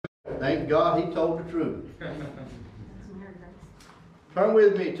Thank God he told the truth. Turn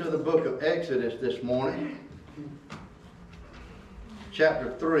with me to the book of Exodus this morning.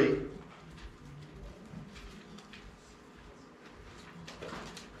 Chapter 3.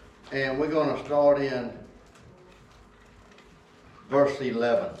 And we're going to start in verse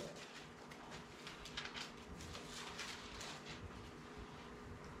 11.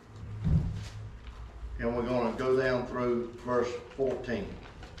 And we're going to go down through verse 14.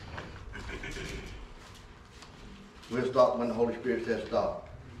 We'll stop when the Holy Spirit says stop.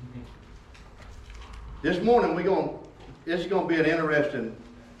 This morning this is going to be an interesting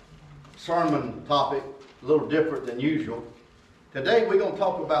sermon topic, a little different than usual. Today we're going to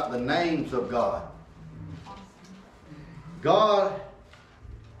talk about the names of God. God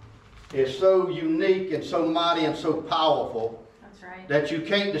is so unique and so mighty and so powerful. That's right. That you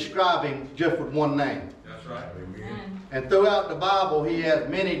can't describe him just with one name. That's right. Amen. And throughout the Bible he has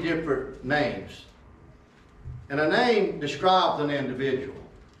many different names. And a name describes an individual.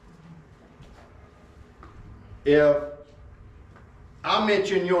 If I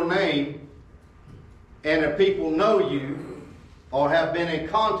mention your name and if people know you or have been in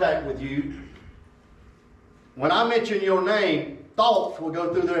contact with you, when I mention your name, thoughts will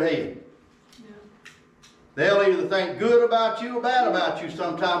go through their head. Yeah. They'll either think good about you or bad about you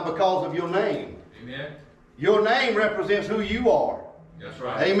sometimes because of your name. Amen. Your name represents who you are. That's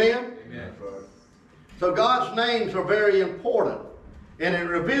right. Amen? Amen. So God's names are very important, and it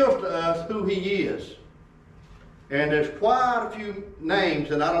reveals to us who he is. And there's quite a few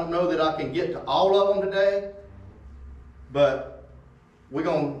names, and I don't know that I can get to all of them today, but we're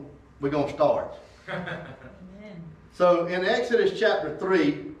going to start. So in Exodus chapter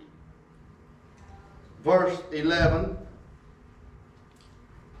 3, verse 11,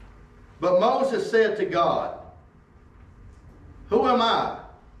 but Moses said to God, who am I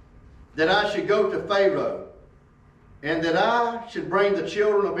that I should go to Pharaoh, and that I should bring the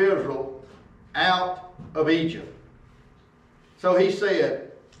children of Israel out of Egypt? So he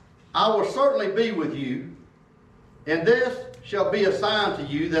said, I will certainly be with you, and this shall be a sign to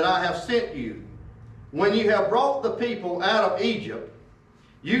you that I have sent you. When you have brought the people out of Egypt,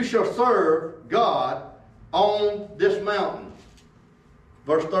 you shall serve God on this mountain.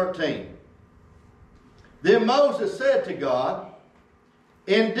 Verse 13. Then Moses said to God,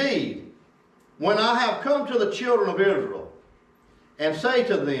 indeed, when I have come to the children of Israel and say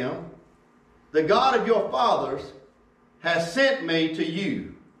to them, the God of your fathers has sent me to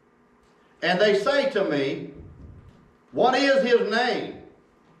you, and they say to me, what is his name?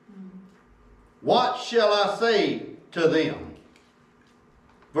 What shall I say to them?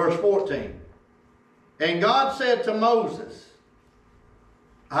 Verse 14. And God said to Moses,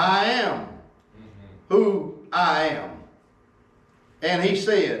 I am who I am. And he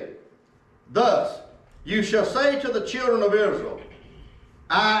said, thus you shall say to the children of Israel,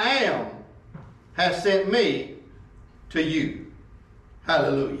 I am has sent me to you.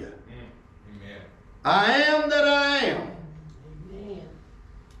 Hallelujah. Amen. I am that I am. Amen.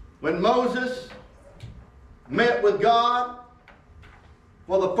 When Moses met with God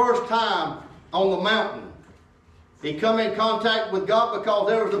for the first time on the mountain, he come in contact with God because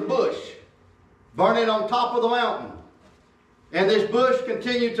there was a bush burning on top of the mountain. And this bush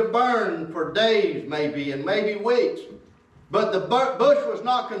continued to burn for days maybe, and maybe weeks. But the bush was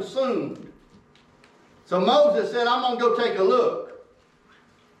not consumed. So Moses said, I'm going to go take a look.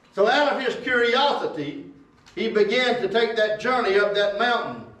 So out of his curiosity, he began to take that journey up that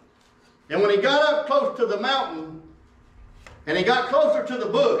mountain. And when he got up close to the mountain, and he got closer to the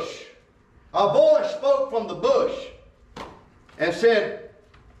bush, a voice spoke from the bush and said,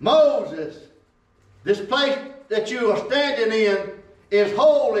 Moses, this place that you are standing in is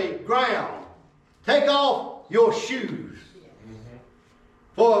holy ground. Take off your shoes.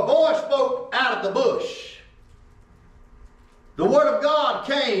 For a voice spoke out of the bush. The word of God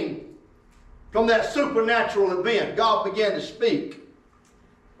came from that supernatural event. God began to speak.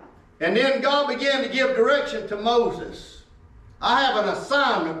 And then God began to give direction to Moses. I have an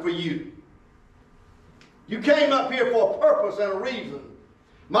assignment for you. You came up here for a purpose and a reason.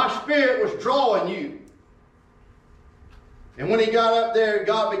 My spirit was drawing you. And when he got up there,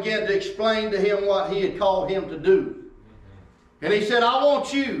 God began to explain to him what he had called him to do. And he said, I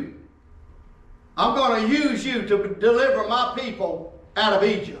want you. I'm going to use you to deliver my people out of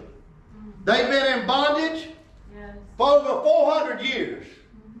Egypt. They've been in bondage for over 400 years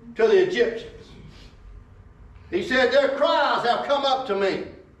to the Egyptians. He said, their cries have come up to me.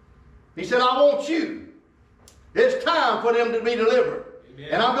 He said, I want you. It's time for them to be delivered. Amen.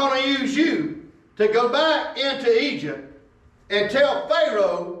 And I'm going to use you to go back into Egypt and tell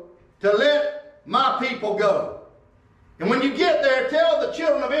Pharaoh to let my people go. And when you get there, tell the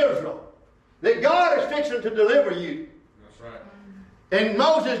children of Israel that God is fixing to deliver you. That's right. And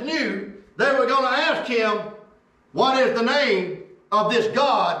Moses knew they were going to ask him, what is the name of this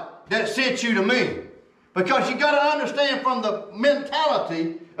God that sent you to me? Because you got to understand from the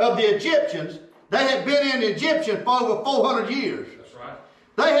mentality of the Egyptians, they had been in Egyptian for over 400 years. That's right.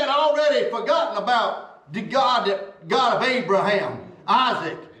 They had already forgotten about the God of Abraham,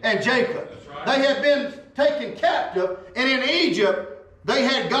 Isaac, and Jacob. That's right. They had been taken captive, and in Egypt, they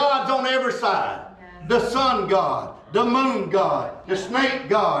had gods on every side. Yes. The sun god, the moon god, the snake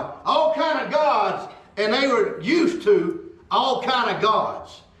god, all kind of gods, and they were used to all kind of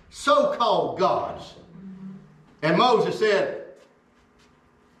gods, so-called gods. And Moses said,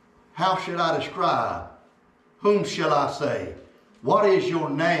 how should I describe? Whom shall I say? What is your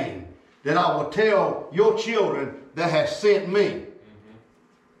name that I will tell your children that has sent me?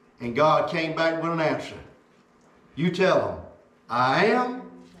 And God came back with an answer. You tell them, I am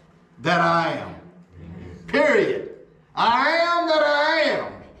that I am. Period. I am that I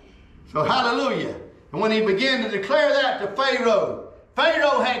am. So hallelujah. And when he began to declare that to Pharaoh,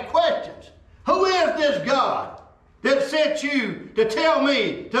 Pharaoh had questions. Who is this God that sent you to tell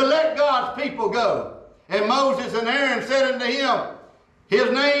me to let God's people go? And Moses and Aaron said unto him,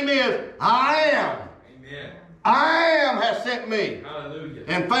 his name is I am. Amen. I am has sent me. Hallelujah.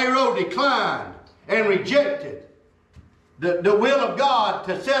 And Pharaoh declined and rejected the will of God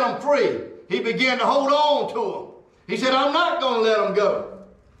to set them free. He began to hold on to them. He said, I'm not going to let them go.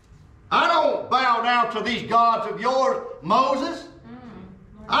 I don't bow down to these gods of yours, Moses.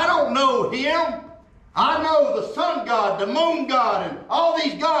 I don't know him. I know the sun god, the moon god, and all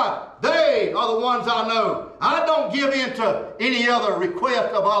these gods. They are the ones I know. I don't give in to any other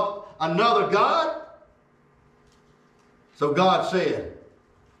request of another god. So God said,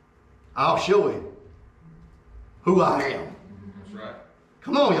 I'll show him who I am. That's right.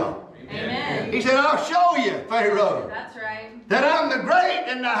 Come on, y'all. Amen. He said, I'll show you, Pharaoh, That's right. that I'm the great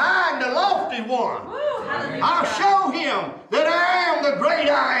and the high and the lofty one. Woo, hallelujah. I'll show him that I am the great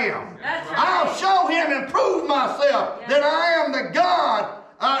I am. That's right. I'll show him and prove myself Yes. that I am the God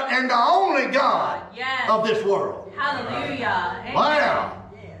and the only God Yes. of this world. Hallelujah. Amen. Wow.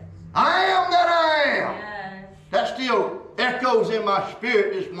 I am that I am. Yes. That still echoes in my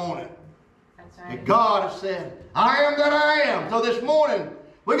spirit this morning. That's And right. God has said, I am that I am. So this morning,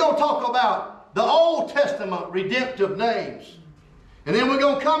 we're going to talk about the Old Testament redemptive names. And then we're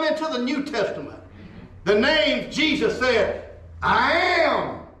going to come into the New Testament. The names Jesus said, I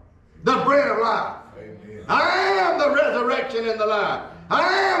am the bread of life. Amen. I am the resurrection and the life. I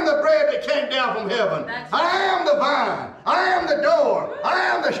am the bread that came down from heaven. That's I right. am the vine. I am the door. I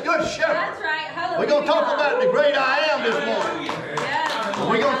am the good shepherd. That's right. Hallelujah. We're going to talk about the great I am this morning. Yes.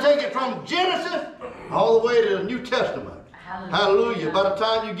 We're going to take it from Genesis all the way to the New Testament. Hallelujah. By the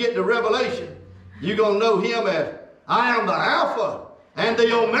time you get to Revelation, you're going to know him as I am the Alpha and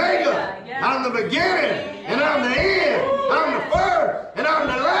the Omega. Yes. I'm the beginning and I'm the end. I'm the first and I'm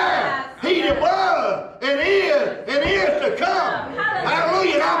the last. He that was and is to come.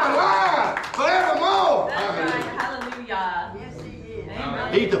 Hallelujah. And I'm alive forevermore. That's right. Hallelujah. Yes, he is.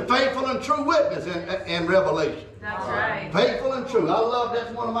 Amen. He's the faithful and true witness in Revelation. That's right. Faithful and true. I love,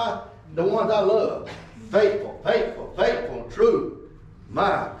 that's one of the ones I love. Faithful, faithful, faithful and true.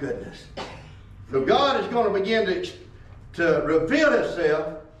 My goodness. So God is going to begin to reveal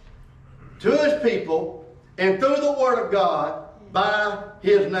himself to his people and through the word of God by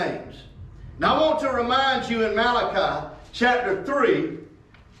his names. Now I want to remind you in Malachi chapter 3,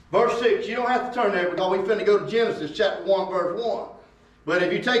 verse 6. You don't have to turn there because we're finna go to Genesis chapter 1, verse 1. But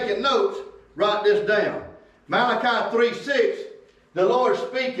if you're taking notes, write this down. Malachi 3:6, the Lord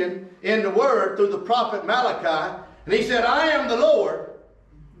speaking in the word through the prophet Malachi, and he said, I am the Lord,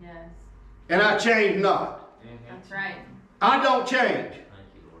 Yes. and I change not. That's right. I don't change. Thank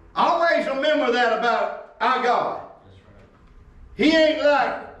you, Lord. Always remember that about our God. That's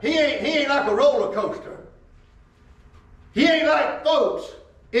right. He ain't like a roller coaster. He ain't like folks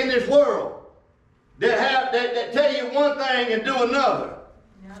in this world that tell you one thing and do another.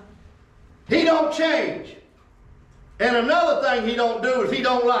 Yep. He don't change. And another thing he don't do is he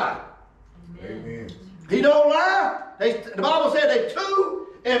don't lie. Amen. He don't lie. The Bible said there's two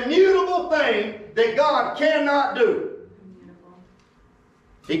immutable things that God cannot do. Beautiful.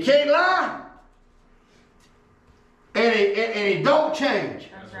 He can't lie, and he don't change.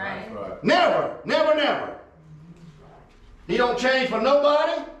 That's right. Never, never, never. He don't change for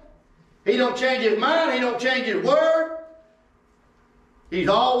nobody. He don't change his mind. He don't change his word. He's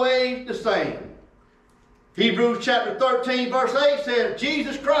always the same. Hebrews chapter 13 verse 8 says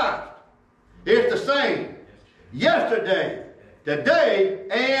Jesus Christ is the same yesterday, today,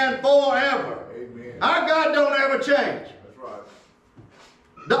 and forever. Amen. Our God don't ever change. That's right.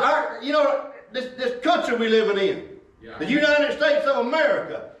 This country we living in, Yeah. the United States of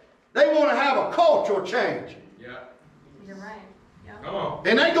America, they want to have a cultural change. Yeah. You're right. Yep. Come on.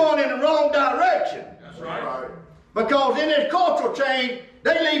 And they going in the wrong direction. That's Uh-huh. right. Uh-huh. Because in this cultural change,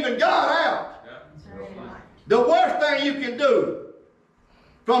 they leaving God out. Yeah. That's right. The worst thing you can do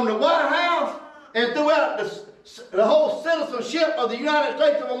from the White House and throughout the whole citizenship of the United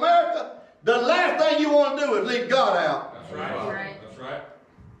States of America, the last thing you want to do is leave God out. That's right. That's right. That's right.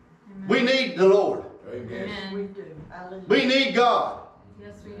 Amen. We need the Lord. Amen. Amen. do. Hallelujah. We need God.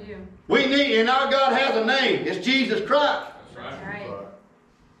 Yes, we do. We need, and our God has a name. It's Jesus Christ. That's right. That's right.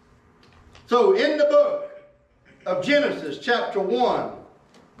 So in the book of Genesis chapter 1,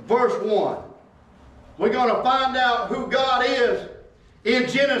 verse 1, we're going to find out who God is in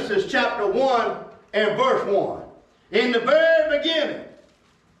Genesis chapter 1 and verse 1. In the very beginning,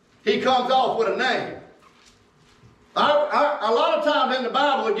 he comes off with a name. A lot of times in the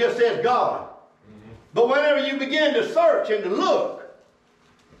Bible it just says God. But whenever you begin to search and to look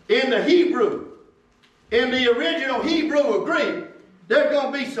in the Hebrew, in the original Hebrew or Greek, there's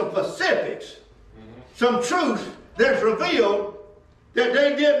going to be some specifics, some truths that's revealed that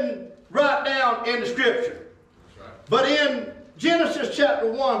they didn't write down in the scripture. That's right. But in Genesis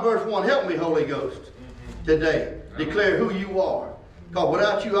chapter 1, verse 1, help me, Holy Ghost, today. Declare who you are. Because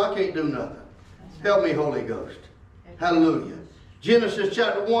without you, I can't do nothing. Help me, Holy Ghost. Hallelujah. Genesis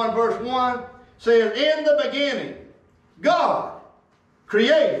chapter 1, verse 1 says, in the beginning, God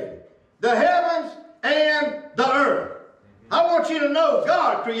created the heavens and the earth. I want you to know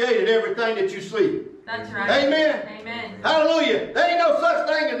God created everything that you see. That's right. Amen. Amen. Hallelujah. There ain't no such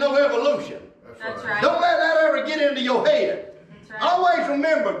thing as no evolution. That's right. Don't let that ever get into your head. That's right. Always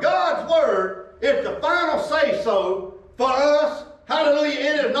remember, God's word is the final say-so for us. Hallelujah.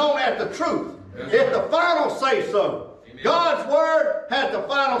 It is known as the truth. It's the final say-so. Amen. God's word has the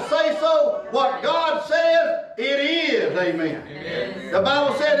final say-so. What God says, it is. Amen. Amen. The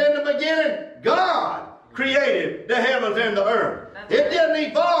Bible said in the beginning, God created the heavens and the earth. It didn't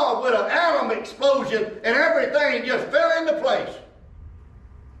evolve with an atom explosion and everything just fell into place.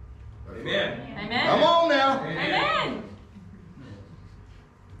 Amen. Amen. Come on now. Amen.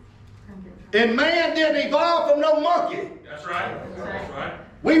 And man didn't evolve from no monkey. That's right. That's right.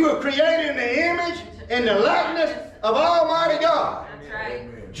 We were created in the image and the likeness of Almighty God. That's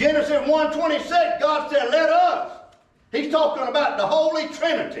right. Genesis 1:26, God said, let us. He's talking about the Holy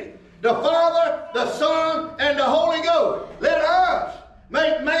Trinity. The Father, the Son, and the Holy Ghost. Let us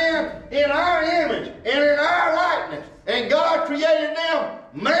make man in our image and in our likeness. And God created them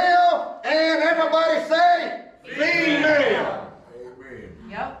male and everybody say female. Amen.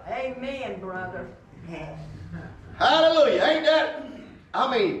 Yep. Amen, brother. Hallelujah. Ain't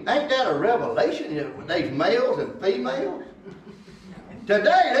that a revelation with these males and females?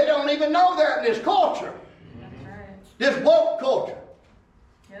 Today they don't even know that in this culture. That's right. This woke culture.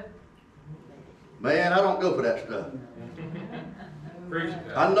 Yep. Man, I don't go for that stuff. Preach it.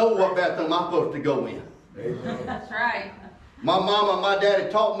 I know what bathroom I'm supposed to go in. Amen. That's right. My mama and my daddy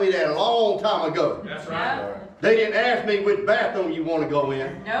taught me that a long time ago. That's right. Yep. They didn't ask me which bathroom you want to go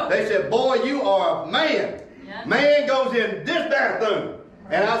in. Nope. They said, boy, you are a man. Yep. Man goes in this bathroom.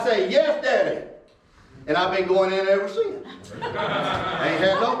 And I say, yes, daddy. And I've been going in ever since. Ain't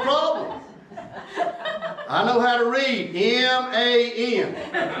had no problem. I know how to read. M-A-N.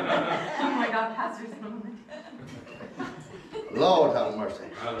 Oh my God, Pastor's Lord have mercy.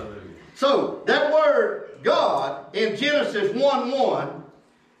 Hallelujah. So, that word God in Genesis 1:1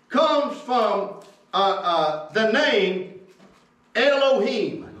 comes from the name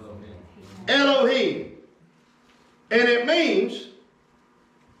Elohim. Elohim. And it means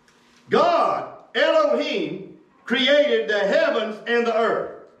God, Elohim, created the heavens and the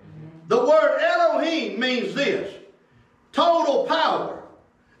earth. The word Elohim means this: total power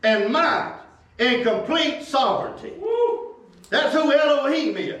and might and complete sovereignty. Woo. That's who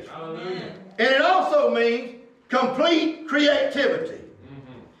Elohim is. Hallelujah. And it also means complete creativity.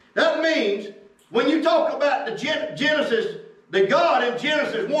 That means when you talk about the Genesis, the God in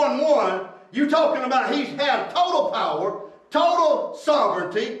Genesis 1:1, you're talking about He has total power, total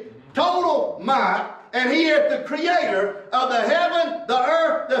sovereignty, total might, and He is the creator of the heaven, the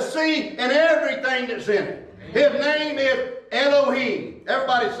earth, the sea, and everything that's in it. His name is Elohim.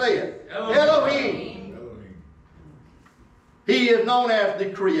 Everybody say it. Elohim. Elohim. He is known as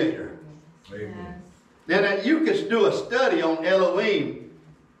the creator. Amen. Now you could do a study on Elohim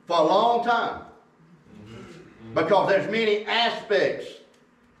for a long time. Because there's many aspects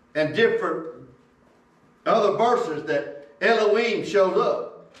and different other verses that Elohim shows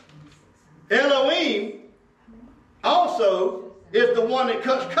up. Elohim also is the one that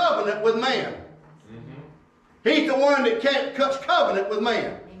cuts covenant with man. He's the one that cuts covenant with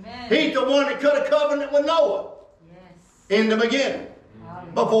man. Amen. He's the one that cut a covenant with Noah in the beginning,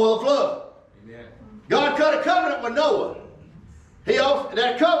 before the flood. Amen. God cut a covenant with Noah.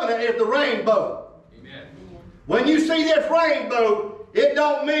 That covenant is the rainbow. Amen. When you see this rainbow, it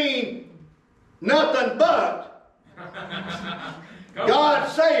don't mean nothing but God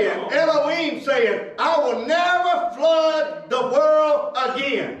saying, Elohim saying, I will never flood the world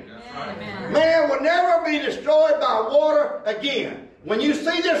again. Amen. Man will never be destroyed by water again. When you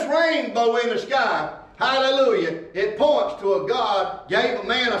see this rainbow in the sky, hallelujah, it points to a God gave a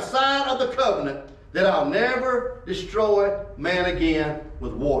man a sign of the covenant that I'll never destroy man again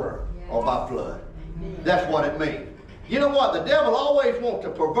with water or by flood. That's what it means. You know what? The devil always wants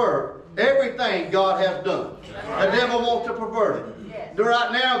to pervert everything God has done. The devil wants to pervert it.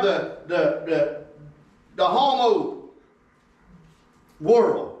 Right now, the homo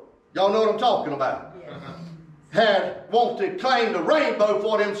world, y'all know what I'm talking about, wants to claim the rainbow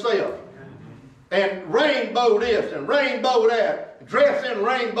for themselves. And rainbow this and rainbow that, dress in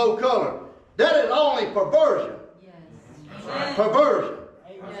rainbow color. That is only perversion. Perversion.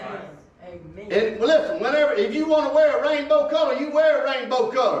 And listen, if you want to wear a rainbow color, you wear a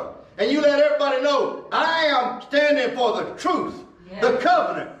rainbow color. And you let everybody know, I am standing for the truth, the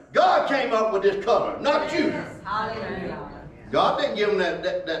covenant. God came up with this color, not you. God didn't give them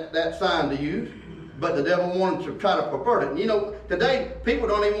that sign to use, but the devil wanted to try to pervert it. And you know, today, people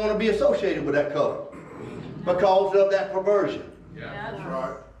don't even want to be associated with that color because of that perversion. Yeah. That's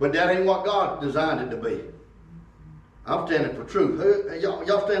right. But that ain't what God designed it to be. I'm standing for truth.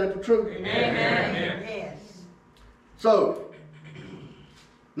 Y'all standing for truth? Amen. Yes. So,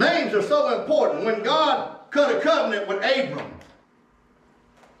 names are so important. When God cut a covenant with Abram,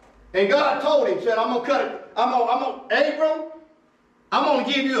 and God told him, said, I'm going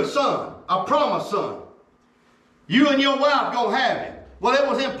to give you a son, a promised son. You and your wife going to have him. Well, it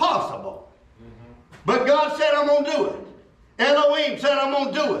was impossible. But God said, I'm going to do it. Elohim said, I'm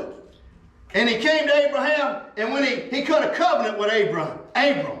going to do it. And he came to Abraham, and when he cut a covenant with Abram.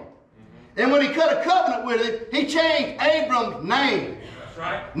 And when he cut a covenant with him, he changed Abram's name. That's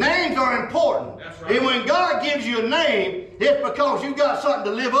right. Names are important. That's right. And when God gives you a name, it's because you got something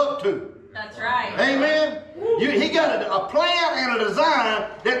to live up to. That's right. Amen. He got a plan and a design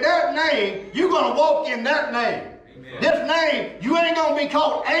that name, you're going to walk in that name. Amen. This name, you ain't going to be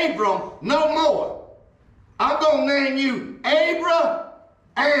called Abram no more. I'm going to name you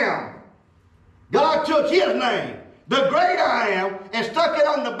Abraham. God took his name, the great I am, and stuck it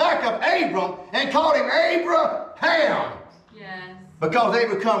on the back of Abram and called him Abraham. Yes. Because they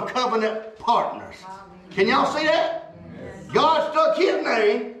become covenant partners. Can y'all see that? Yes. God stuck his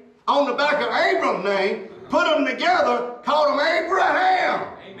name on the back of Abram's name, put them together, called him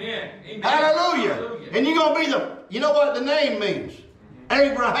Abraham. Amen. Amen. Hallelujah. And you're going to be you know what the name means?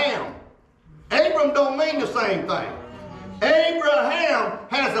 Abraham. Abram don't mean the same thing. Abraham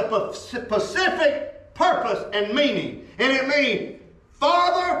has a specific purpose and meaning. And it means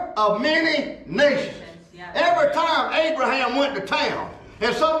father of many nations. Yeah. Every time Abraham went to town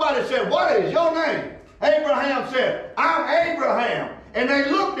and somebody said, what is your name? Abraham said, I'm Abraham. And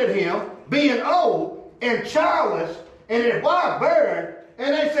they looked at him being old and childless and his wife barren.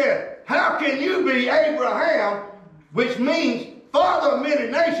 And they said, how can you be Abraham, which means father of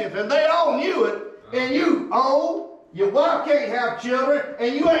many nations? And they all knew it. And you old. Your wife can't have children,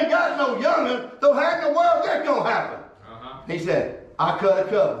 and you ain't got no young'un, so how in the world that's going to happen? He said, I cut a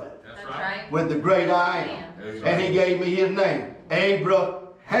covenant That's right. with the great I am. And he gave me his name,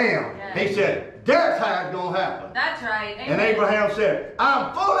 Abraham. Yes. He said, that's how it's going to happen. That's right. Amen. And Abraham said,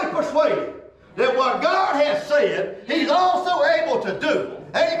 I'm fully persuaded that what God has said, he's also able to do.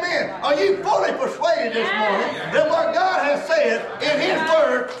 Amen. Are you fully persuaded this morning that what God has said in his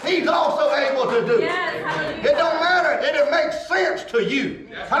word, he's also able to do? Yes. It don't matter. It makes sense to you.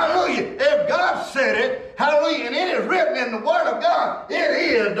 Hallelujah. If God said it, hallelujah, and it is written in the word of God, it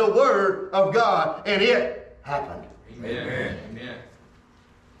is the word of God, and it happened. Amen. Amen.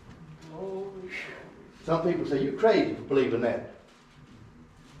 Some people say, you crazy for believing that.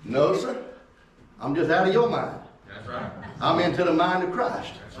 No, sir. I'm just out of your mind. That's right. I'm into the mind of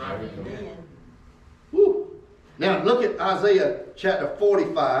Christ. That's right. Woo. Now look at Isaiah chapter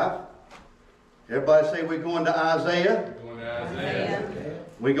 45. Everybody say we're going to Isaiah. Going to Isaiah.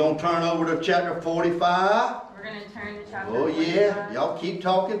 We're going to turn over to chapter 45. We're going to turn to chapter Oh yeah. 45. Y'all keep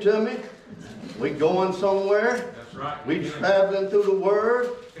talking to me. We going somewhere. That's right. We Amen. traveling through the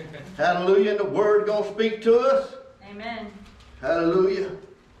Word. Hallelujah. And the Word going to speak to us. Amen. Hallelujah.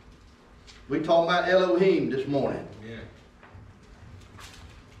 We talking about Elohim this morning. Yeah.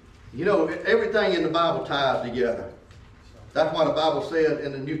 You know, everything in the Bible ties together. That's why the Bible says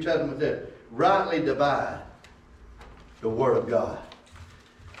in the New Testament that rightly divide the Word of God.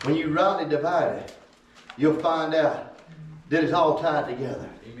 When you rightly divide it, you'll find out that it's all tied together.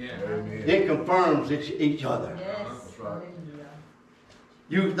 Amen. It confirms each other. Yes. That's right.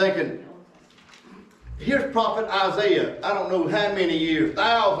 You thinking, here's prophet Isaiah, I don't know how many years,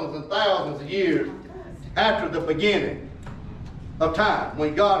 thousands and thousands of years after the beginning of time,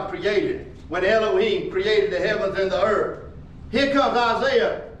 when God created, when Elohim created the heavens and the earth. Here comes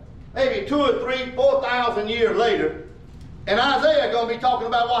Isaiah, maybe 2 or 3, 4,000 years later, and Isaiah is going to be talking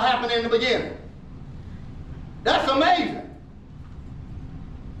about what happened in the beginning. That's amazing.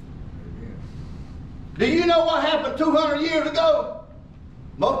 Do you know what happened 200 years ago?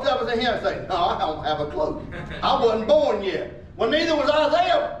 Most of us in here say, no, I don't have a clue. I wasn't born yet. Well, neither was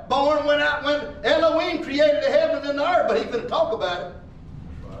Isaiah born when Elohim created the heavens and the earth, but he's going to talk about it.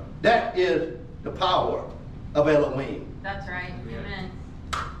 That is the power of Elohim. That's right. Amen.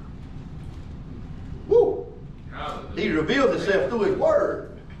 Woo! Hallelujah. He revealed himself through his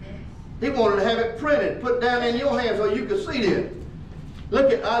word. He wanted to have it printed, put down in your hand so you could see this.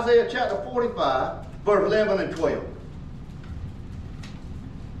 Look at Isaiah chapter 45, verse 11 and 12.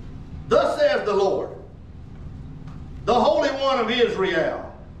 Thus says the Lord, the Holy One of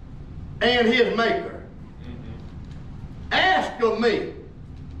Israel, and his Maker, ask of me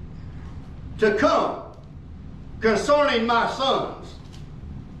to come concerning my sons.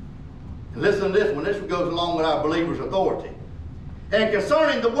 And listen to this one. This one goes along with our believers' authority. And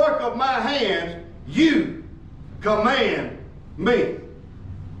concerning the work of my hands, you command me.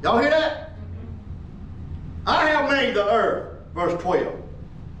 Y'all hear that? I have made the earth, verse 12,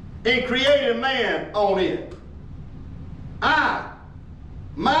 and created man on it.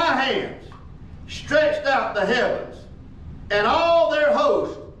 My hands, stretched out the heavens, and all their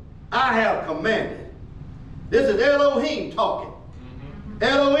hosts I have commanded. This is Elohim talking.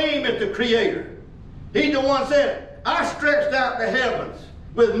 Elohim is the creator. He's the one said, I stretched out the heavens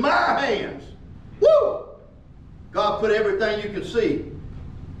with my hands. Woo! God put everything you can see.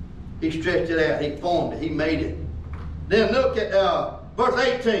 He stretched it out. He formed it. He made it. Then look at verse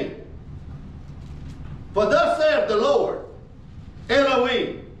 18. For thus saith the Lord,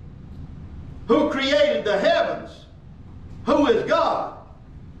 Elohim, who created the heavens, who is God,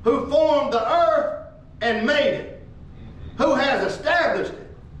 who formed the earth and made it, who has established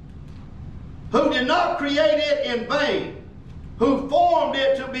it, who did not create it in vain, who formed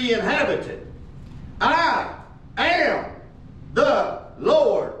it to be inhabited. I am the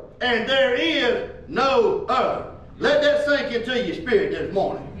Lord, and there is no other. Let that sink into your spirit this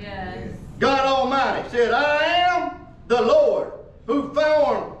morning. Yes. God Almighty said, I am the Lord who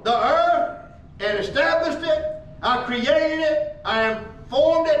formed the earth and established it. I created it. I am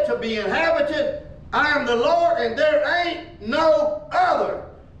formed it to be inhabited. I am the Lord, and there ain't no other.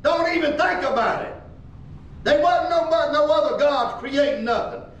 Don't even think about it. There wasn't no other gods creating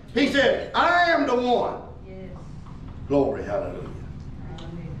nothing. He said, I am the one. Yes. Glory, hallelujah.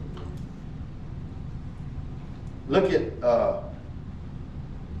 Look at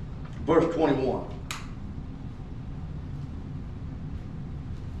verse 21.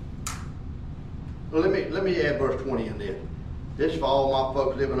 Well, let me add verse 20 in there. This is for all my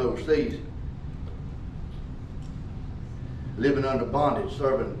folks living overseas, living under bondage,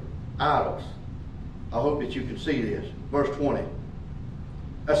 serving idols. I hope that you can see this. Verse 20.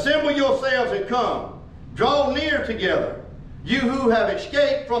 Assemble yourselves and come. Draw near together, you who have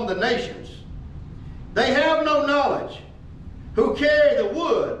escaped from the nations. They have no knowledge, who carry the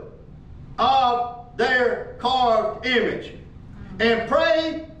wood of their carved image, and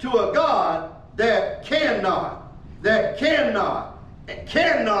pray to a God that cannot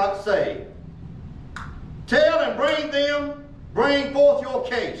save. Tell and bring forth your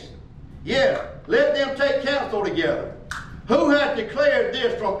case. Yes, let them take counsel together. Who has declared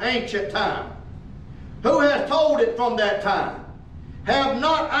this from ancient time? Who has told it from that time? Have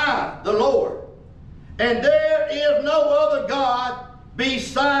not I, the Lord? And there is no other God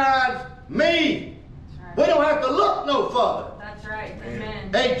besides me. Right. We don't have to look no further. That's right.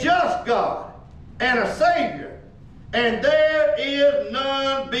 Amen. A just God and a Savior. And there is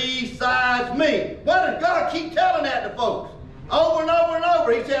none besides me. Why does God keep telling that to folks? Over and over and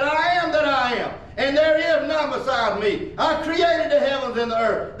over. He said, I am that I am. And there is none beside me. I created the heavens and the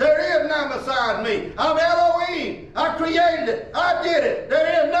earth. There is none beside me. I'm Elohim. I created it. I did it.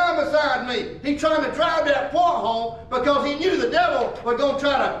 There is none beside me. He's trying to drive that point home because he knew the devil was going to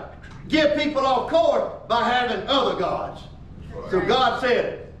try to get people off course by having other gods. So God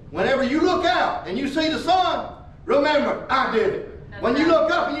said, whenever you look out and you see the sun, remember, I did it. When you look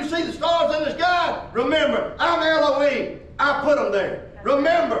up and you see the stars in the sky, remember, I'm Elohim. I put them there.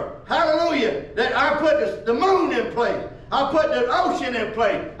 Remember, hallelujah, that I put the moon in place. I put the ocean in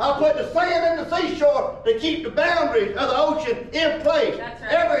place. I put the sand in the seashore to keep the boundaries of the ocean in place. That's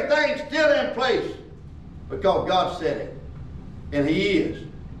right. Everything's still in place because God said it. And he is.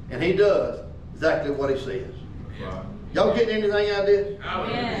 And he does exactly what he says. Yeah. Y'all getting anything out of this?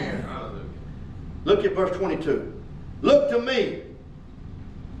 Hallelujah. Yes. Hallelujah. Look at verse 22. Look to me.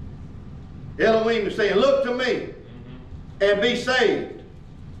 Elohim is saying, look to me and be saved,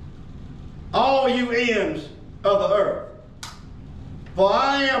 all you ends of the earth. For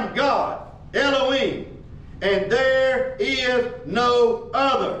I am God, Elohim, and there is no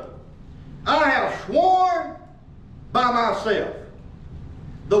other. I have sworn by myself.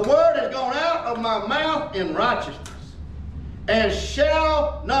 The word has gone out of my mouth in righteousness, and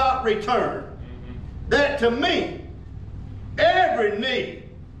shall not return, that to me every knee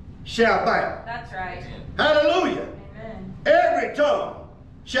shall bow. That's right. Hallelujah. Amen. Every tongue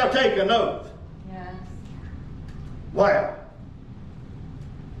shall take an oath. Yes. Wow.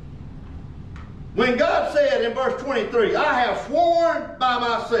 When God said in verse 23, I have sworn by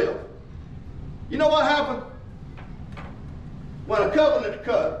myself. You know what happened? When a covenant is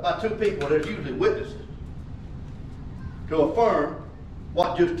cut by two people, there's usually witnesses to affirm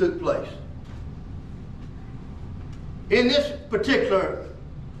what just took place. In this particular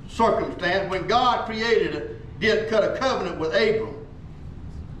circumstance, when God did cut a covenant with Abram,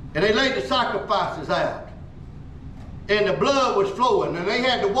 and they laid the sacrifices out, and the blood was flowing, and they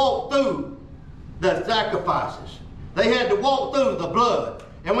had to walk through the sacrifices. They had to walk through the blood.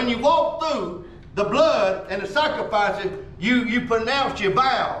 And when you walk through the blood and the sacrifices, you pronounced your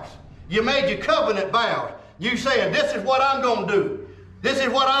vows. You made your covenant vows. You saying, this is what I'm going to do. This is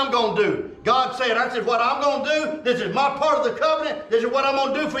what I'm going to do. God said, this is what I'm going to do. This is my part of the covenant. This is what I'm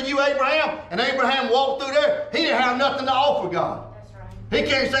going to do for you, Abraham. And Abraham walked through there. He didn't have nothing to offer God. That's right. He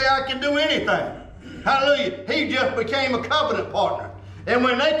can't say, I can do anything. Hallelujah. He just became a covenant partner. And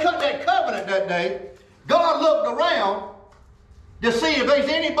when they cut that covenant that day, God looked around to see if there's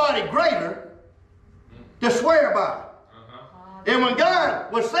anybody greater to swear by. And when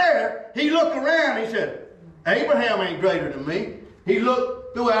God was there, he looked around and he said, Abraham ain't greater than me. He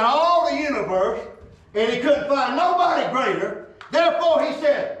looked throughout all the universe and he couldn't find nobody greater. Therefore he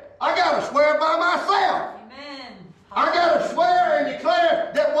said, I got to swear by myself. Amen. I got to swear and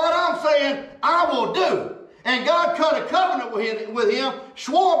declare that what I'm saying I will do. And God cut a covenant with him,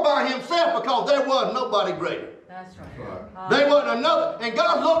 swore by himself because there wasn't nobody greater. That's right. There wasn't another. And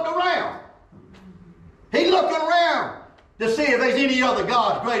God looked around. He looked around to see if there's any other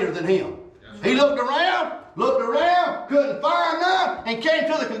gods greater than him. He looked around, couldn't find none, and came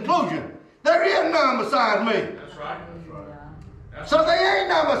to the conclusion, there is none besides me. That's right. So there ain't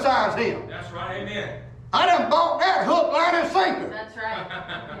none besides him. That's right. Amen. I done bought that hook, line, and sinker. That's right.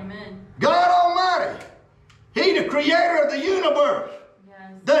 Amen. God Almighty. He the creator of the universe.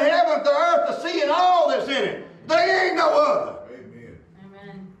 Yes. The heavens, the earth, the sea, and all that's in it. There ain't no other. Amen.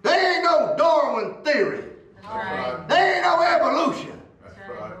 Amen. There ain't no Darwin theory. That's right. There ain't no evolution. That's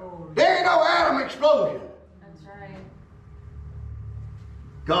right. There ain't no atom explosion. That's right.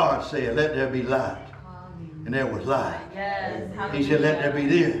 God said, let there be light. And there was light. Yes. He said, let there be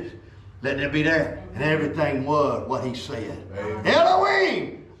this. Let there be that. And everything was what he said.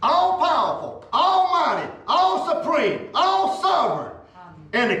 Elohim, all powerful, almighty, all supreme, all sovereign,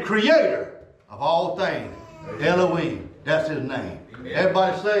 and the creator of all things. Elohim, that's his name.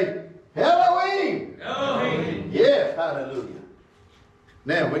 Everybody say, Elohim. Elohim. Yes, hallelujah.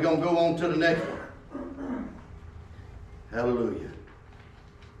 Now we're going to go on to the next one. Hallelujah.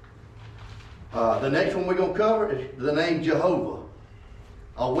 The next one we're going to cover is the name Jehovah.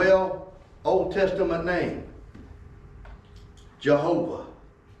 A Old Testament name. Jehovah.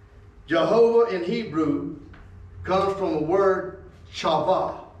 Jehovah in Hebrew comes from the word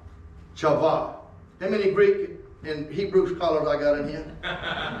chavah. Chavah. How many Greek and Hebrew scholars I got in here?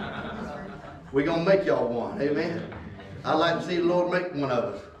 We're going to make y'all one. Amen. I'd like to see the Lord make one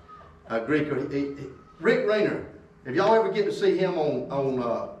of us. A Greek. Rick Rayner. If y'all ever get to see him on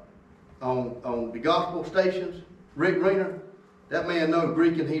the gospel stations, Rick Rayner, that man knows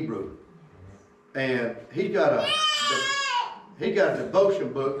Greek and Hebrew. And he's got he got a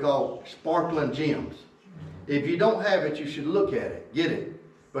devotion book called Sparkling Gems. If you don't have it, you should look at it, get it.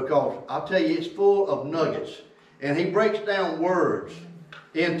 Because I'll tell you, it's full of nuggets. And he breaks down words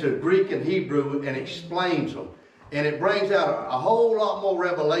into Greek and Hebrew and explains them. And it brings out a whole lot more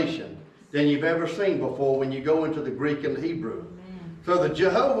revelation than you've ever seen before when you go into the Greek and the Hebrew. So the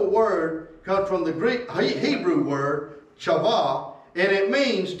Jehovah word comes from the Greek Hebrew word, chavah, and it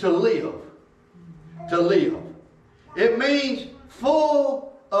means to live. To live. It means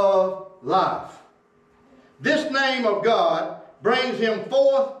full of life. This name of God brings him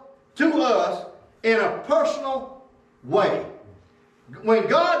forth to us in a personal way. When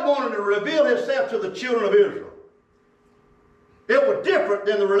God wanted to reveal himself to the children of Israel, it was different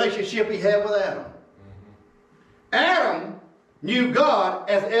than the relationship he had with Adam. Adam knew God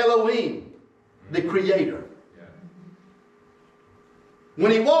as Elohim, the creator.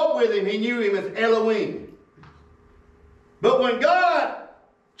 When he walked with him, he knew him as Elohim. But when God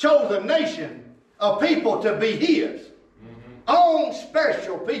chose a nation of people to be his own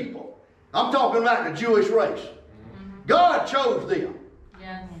special people, I'm talking about the Jewish race. God chose them.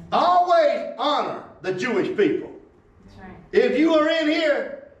 Yes. Always honor the Jewish people. That's right. If you are in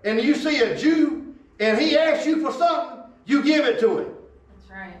here and you see a Jew and he asks you for something, you give it to him. That's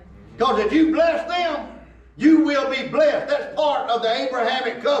right. Because if you bless them, you will be blessed. That's part of the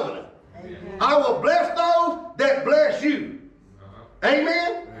Abrahamic covenant. Amen. I will bless those that bless you.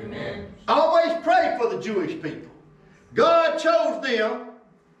 Amen? Amen. Always pray for the Jewish people. God chose them,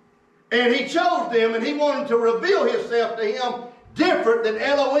 and he chose them, and he wanted to reveal himself to him different than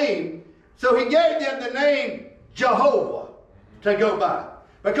Elohim. So he gave them the name Jehovah to go by.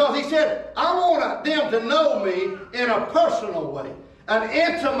 Because he said, I want them to know me in a personal way, an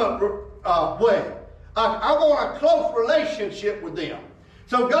intimate way. I want a close relationship with them.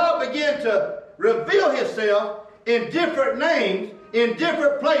 So God began to reveal himself in different names, in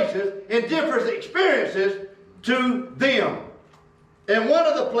different places, in different experiences to them. And one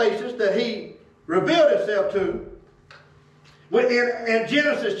of the places that he revealed himself to, in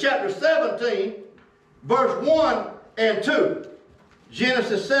Genesis chapter 17, verse 1 and 2.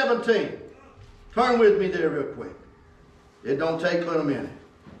 Genesis 17. Turn with me there real quick. It don't take but a minute.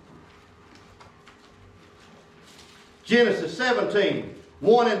 Genesis 17,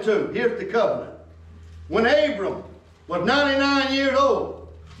 1 and 2. Here's the covenant. When Abram was 99 years old,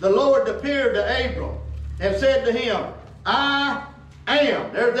 the Lord appeared to Abram and said to him, I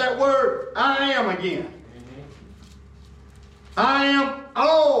am. There's that word, I am again. I am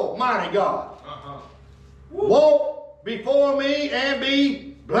Almighty God. Walk before me and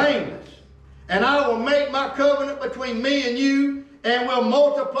be blameless. And I will make my covenant between me and you and will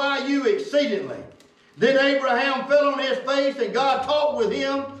multiply you exceedingly. Then Abraham fell on his face, and God talked with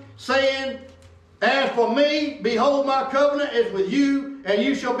him, saying, As for me, behold, my covenant is with you, and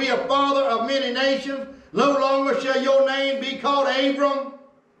you shall be a father of many nations. No longer shall your name be called Abram,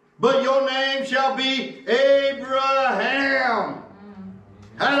 but your name shall be Abraham.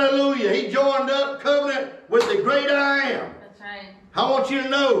 Hallelujah. He joined up covenant with the great I am. That's right. I want you to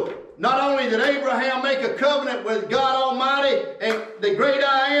know, not only did Abraham make a covenant with God Almighty and the great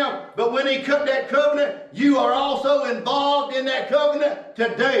I am, but when he cut that covenant, you are also involved in that covenant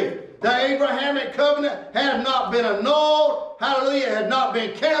today. The Abrahamic covenant has not been annulled. Hallelujah. It has not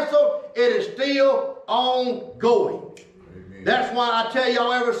been canceled. It is still ongoing. Amen. That's why I tell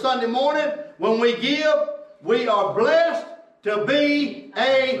y'all every Sunday morning, when we give, we are blessed to be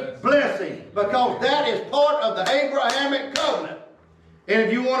a blessing. Because that is part of the Abrahamic covenant. And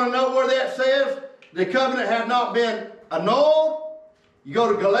if you want to know where that says the covenant has not been annulled, you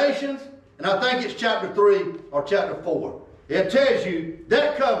go to Galatians, and I think it's chapter 3 or chapter 4. It tells you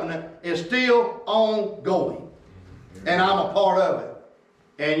that covenant is still ongoing. And I'm a part of it.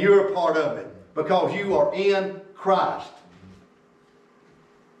 And you're a part of it. Because you are in Christ.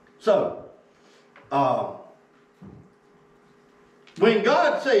 So, when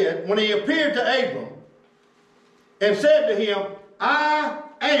God said, when he appeared to Abram and said to him, I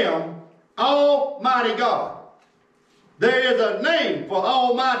am Almighty God. There is a name for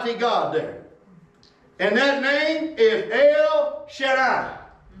Almighty God there. And that name is El Shaddai.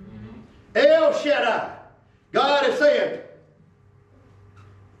 El Shaddai. God is saying,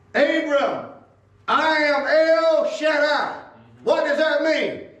 Abram, I am El Shaddai. What does that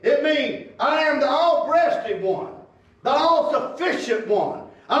mean? It means I am the all-breasted one, the all-sufficient one.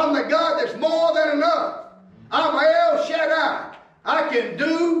 I'm the God that's more than enough. I'm El Shaddai. I can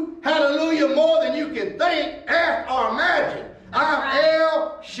do, hallelujah, more than you can think, ask, or imagine. I'm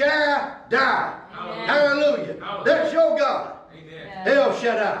El Shaddai. Amen. Hallelujah. That's your God. Amen. El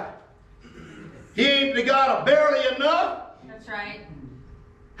Shaddai. He ain't the God of barely enough. That's right.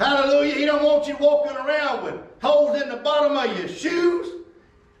 Hallelujah. He don't want you walking around with holes in the bottom of your shoes,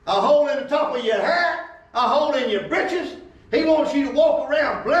 a hole in the top of your hat, a hole in your breeches. He wants you to walk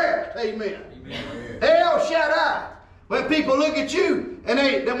around blessed. Amen. Amen. El Shaddai. When people look at you, and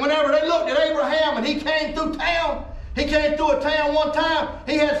whenever they looked at Abraham and he came through town, he came through a town one time,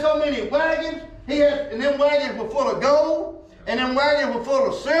 he had so many wagons, and them wagons were full of gold, and them wagons were full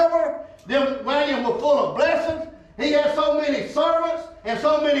of silver, them wagons were full of blessings. He had so many servants and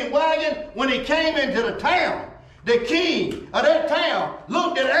so many wagons. When he came into the town, the king of that town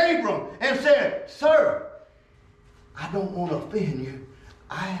looked at Abram and said, "Sir, I don't want to offend you.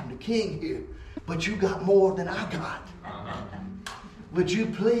 I am the king here, but you got more than I got. Would you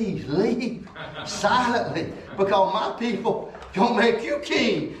please leave silently, because my people gonna make you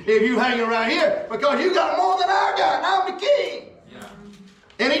king if you hang around here, because you got more than I got, and I'm the king."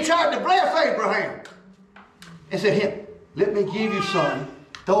 Yeah. And he tried to bless Abraham and said, "Here, let me give you something.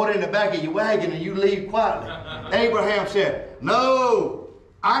 Throw it in the back of your wagon and you leave quietly." Abraham said, "No,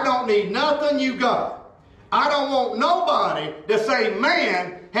 I don't need nothing you got. I don't want nobody to say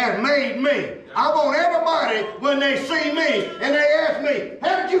man has made me. I want everybody, when they see me and they ask me,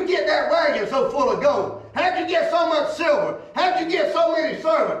 how did you get that wagon so full of gold? How'd you get so much silver? How'd you get so many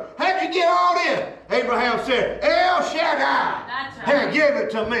servants? How'd you get all this?" Abraham said, "El Shaddai That's right. had give it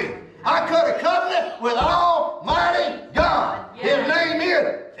to me. I cut a covenant with Almighty God. His name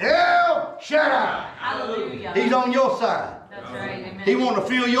is El Shaddai." Hallelujah. He's on your side. That's right. Amen. He wants to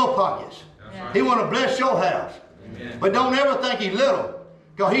fill your pockets. Yeah. He wants to bless your house. Amen. But don't ever think he's little,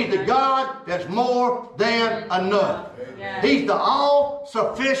 because he's the God that's more than enough. Yeah. He's the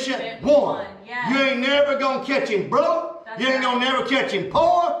all-sufficient one. Yeah. You ain't never going to catch him broke. That's You ain't going to never catch him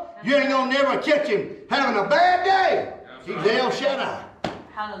poor. You ain't going to never catch him having a bad day. He's El Shaddai.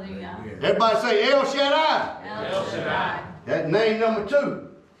 Hallelujah. Everybody say El Shaddai. El Shaddai. That's name number 2.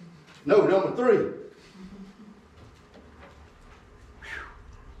 No, number 3. Whew.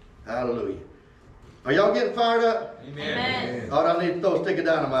 Hallelujah. Are y'all getting fired up? Amen. Amen. Oh, I need to throw a stick of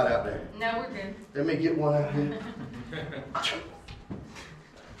dynamite out there. No, we're good. Let me get one out here.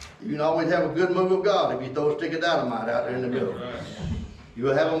 You can always have a good move of God if you throw a stick of dynamite out there in the middle. You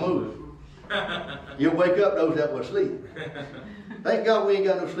will have a move. You'll wake up those that were asleep. Thank God we ain't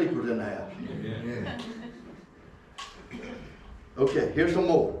got no sleepers in the house. Amen. Okay, here's some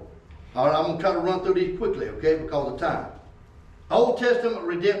more. All right, I'm going to try to run through these quickly, okay, because of time. Old Testament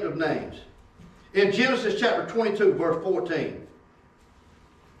redemptive names. In Genesis chapter 22, verse 14,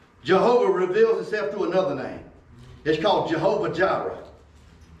 Jehovah reveals himself through another name. It's called Jehovah Jireh.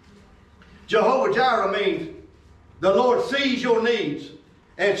 Jehovah Jireh means the Lord sees your needs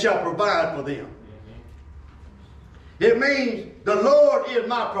and shall provide for them. It means the Lord is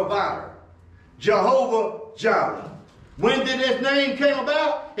my provider. Jehovah Jireh. When did this name came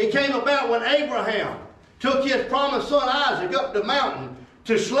about? It came about when Abraham took his promised son Isaac up the mountain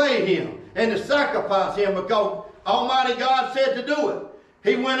to slay him and to sacrifice him, because Almighty God said to do it.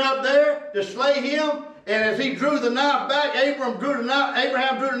 He went up there to slay him, and as he drew the knife back, Abraham drew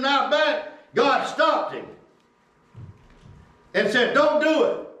the knife back, God stopped him and said, "Don't do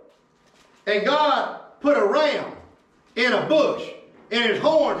it." And God put a ram in a bush, in his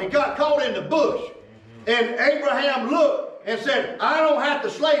horns, and got caught in the bush. And Abraham looked and said, "I don't have to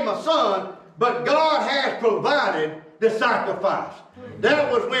slay my son, but God has provided the sacrifice."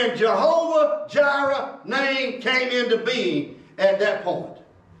 That was when Jehovah Jireh name came into being at that point.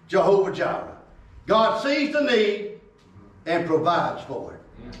 Jehovah Jireh. God sees the need and provides for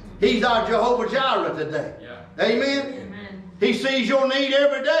it. He's our Jehovah Jireh today. Yeah. Amen? Amen. He sees your need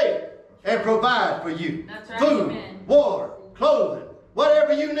every day and provides for you. That's right. Food, Amen. water, clothing,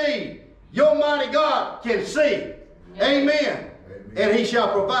 whatever you need, your mighty God can see. Yeah. Amen. And he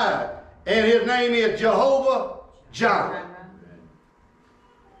shall provide. And his name is Jehovah Jireh.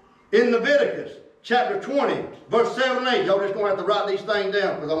 In Leviticus chapter 20, verse 7 and 8, y'all just going to have to write these things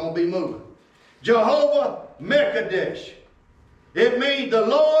down because I'm going to be moving. Jehovah Mekadesh. It means the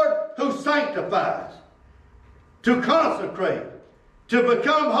Lord who sanctifies, to consecrate, to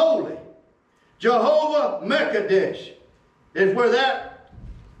become holy. Jehovah Mekadesh is where that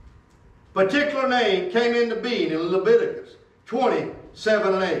particular name came into being in Leviticus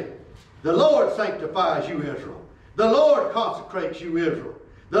 27 and 8. The Lord sanctifies you, Israel. The Lord consecrates you, Israel.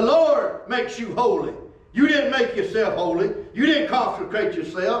 The Lord makes you holy. You didn't make yourself holy. You didn't consecrate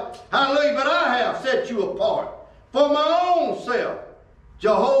yourself. Hallelujah. But I have set you apart for my own self.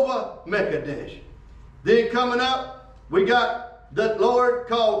 Jehovah Mekadesh. Then coming up, we got the Lord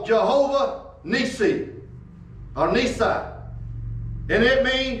called Jehovah Nisi, or Nisi. And it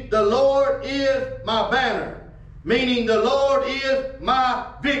means the Lord is my banner. meaning the Lord is my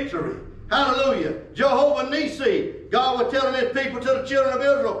victory. Hallelujah. Jehovah Nisi. God was telling his people, to the children of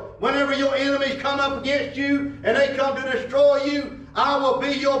Israel, whenever your enemies come up against you and they come to destroy you, I will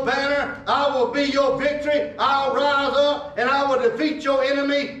be your banner. I will be your victory. I'll rise up and I will defeat your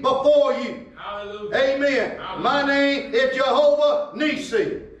enemy before you. Hallelujah. Amen. Hallelujah. My name is Jehovah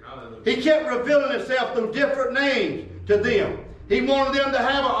Nisi. Hallelujah. He kept revealing himself through different names to them. He wanted them to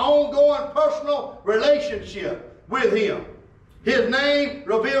have an ongoing personal relationship with him. His name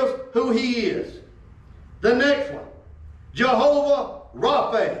reveals who he is. The next one, Jehovah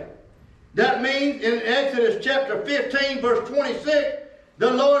Rapha. That means in Exodus chapter 15 verse 26,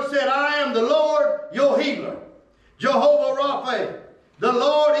 the Lord said, I am the Lord your healer. Jehovah Rapha. The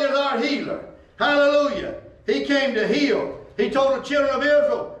Lord is our healer. Hallelujah. He came to heal. He told the children of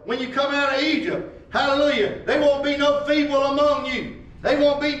Israel, when you come out of Egypt, hallelujah, there won't be no feeble among you. They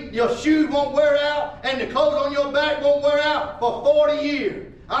won't be, your shoes won't wear out, and the clothes on your back won't wear out for 40 years.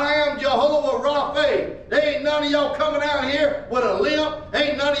 I am Jehovah Rapha. There ain't none of y'all coming out here with a limp.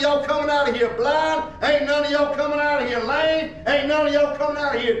 Ain't none of y'all coming out of here blind. Ain't none of y'all coming out of here lame. Ain't none of y'all coming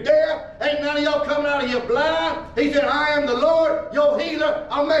out of here deaf. Ain't none of y'all coming out of here blind. He said, I am the Lord, your healer.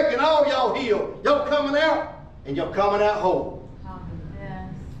 I'm making all y'all heal. Y'all coming out, and you're coming out whole. Yes.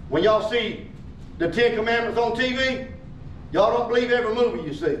 When y'all see the 10 Commandments on TV, y'all don't believe every movie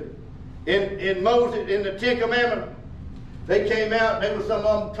you see. In Moses, in the 10 Commandments, they came out, there was some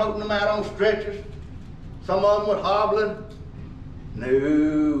of them toting them out on stretchers. Some of them were hobbling.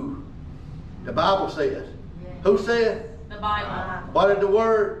 No. The Bible says. Yeah. Who said? The Bible. What is the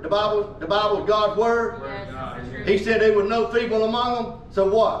word? The Bible is God's word. Yes, it's true. He said there was no feeble among them. So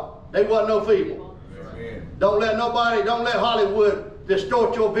what? They wasn't no feeble. Amen. Don't let Hollywood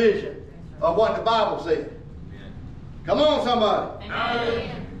distort your vision of what the Bible said. Amen. Come on, somebody.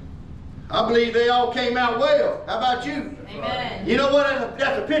 Amen. I believe they all came out well. How about you? Amen. You know what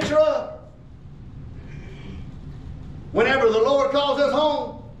that's a picture of? Whenever the Lord calls us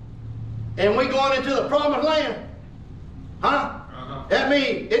home and we going into the promised land, that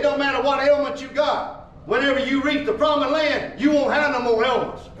means it don't matter what ailment you got. Whenever you reach the promised land, you won't have no more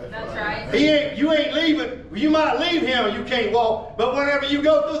ailments. That's right. You ain't leaving. You might leave him and you can't walk, but whenever you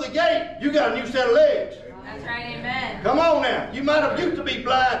go through the gate, you got a new set of legs. That's right. Amen. Come on now. You might have used to be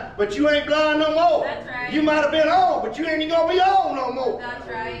blind, but you ain't blind no more. That's right. You might have been on, but you ain't gonna be on no more. That's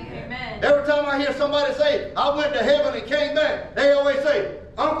right. Amen. Every time I hear somebody say, I went to heaven and came back, they always say,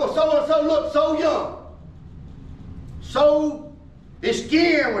 Uncle so-and-so looked so young. So, his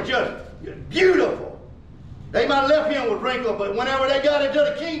skin was just beautiful. They might have left him with wrinkles, but whenever they got into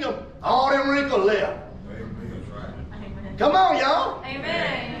the kingdom, all them wrinkles left. Amen. That's right. Amen. Come on, y'all.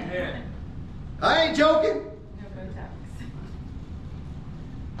 Amen. Amen. I ain't joking. No Botox.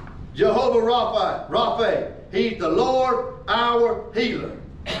 Jehovah Rapha. He's the Lord, our healer.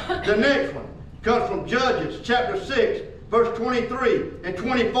 The next one comes from Judges chapter 6, verse 23 and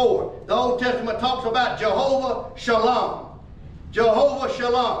 24. The Old Testament talks about Jehovah Shalom. Jehovah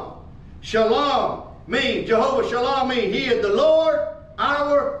Shalom. Jehovah Shalom means he is the Lord,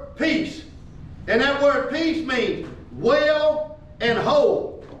 our peace. And that word peace means well and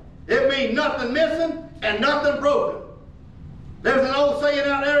whole. It means nothing missing and nothing broken. There's an old saying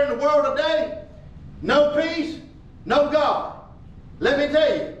out there in the world today, no peace, no God. Let me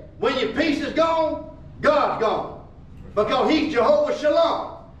tell you, when your peace is gone, God's gone. Because he's Jehovah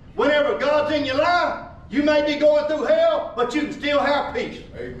Shalom. Whenever God's in your life, you may be going through hell, but you can still have peace.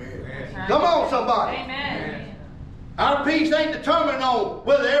 Amen. That's right. Come on, somebody. Amen. Our peace ain't determined on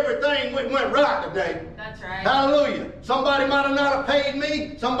whether everything went right today. That's right. Hallelujah. Somebody might have not have paid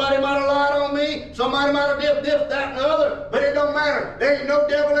me. Somebody might have lied on me. Somebody might have did this, that, and the other. But it don't matter. There ain't no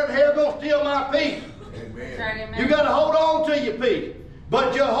devil in hell going to steal my peace. That's right. Amen. You got to hold on to your peace.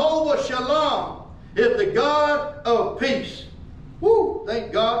 But Jehovah Shalom is the God of peace. Woo!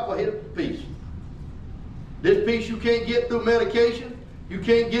 Thank God for his peace. This peace you can't get through medication. You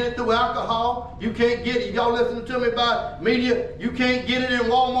can't get it through alcohol. You can't get it. Y'all listening to me by media. You can't get it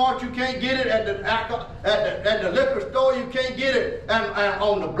in Walmart. You can't get it at the liquor store. You can't get it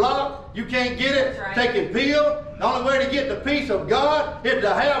on the block. You can't get it taking pills. The only way to get the peace of God is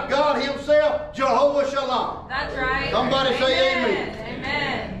to have God himself, Jehovah Shalom. That's right. Somebody say amen.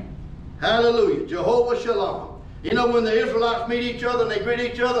 Amen. Hallelujah. Jehovah Shalom. You know when the Israelites meet each other and they greet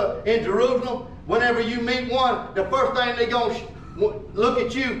each other in Jerusalem, whenever you meet one, the first thing they're going to look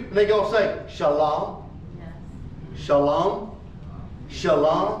at you and they're going to say, Shalom. Yes. Shalom.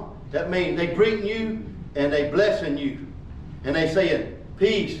 Shalom. That means they greeting you and they blessing you. And they saying,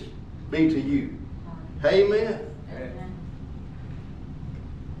 peace be to you. Amen.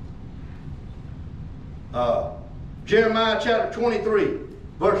 Amen. Jeremiah chapter 23,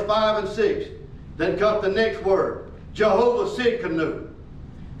 verse 5 and 6. Then comes the next word. Jehovah Sidkenu.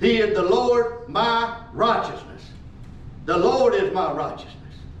 He is the Lord my righteousness. The Lord is my righteousness.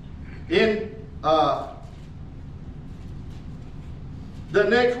 In the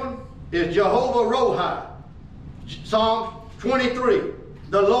next one is Jehovah Rohi. Psalms 23.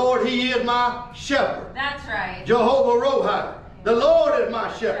 The Lord, He is my shepherd. That's right. Jehovah Rohi. The Lord is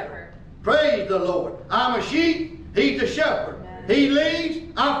my shepherd. Praise the Lord. I'm a sheep. He's the shepherd. Yes. He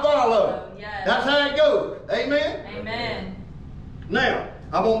leads. I follow. Yes. That's how it goes. Amen? Amen. Now,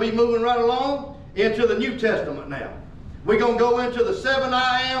 I'm going to be moving right along into the New Testament now. We're going to go into the 7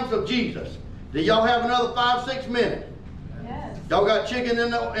 I ams of Jesus. Do y'all have another 5-6 minutes? Yes. Y'all got chicken in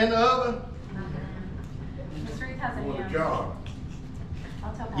the oven? Miss Reed has a Go to hand. John.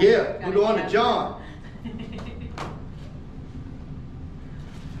 I'll tell Pastor Yeah, we've we're got going a to hand. John.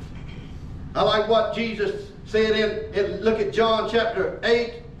 I like what Jesus said in look at John chapter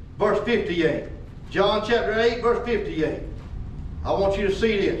 8, verse 58. John chapter 8, verse 58. I want you to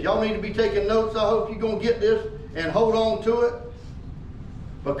see this. Y'all need to be taking notes. I hope you're going to get this and hold on to it,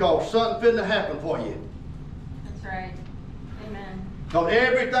 because something finna happen for you. That's right. Amen. Because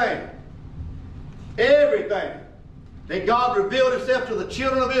everything that God revealed Himself to the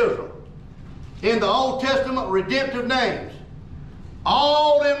children of Israel in the Old Testament redemptive names,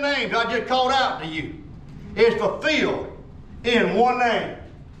 all them names I just called out to you, is fulfilled in one name.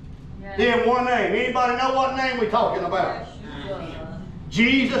 Yes. In one name. Anybody know what name we're talking about?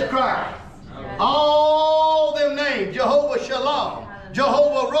 Jesus Christ. Yes. All them names, Jehovah Shalom,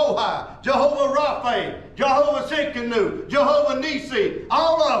 Jehovah Rohi, Jehovah Rapha, Jehovah Sidkenu, Jehovah Nisi,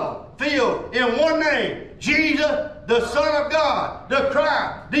 all of them filled in one name. Jesus, the Son of God, the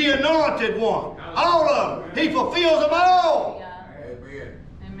Christ, the Anointed One. All of them. He fulfills them all. Amen.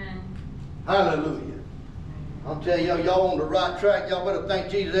 Amen. Hallelujah. I'm telling y'all on the right track. Y'all better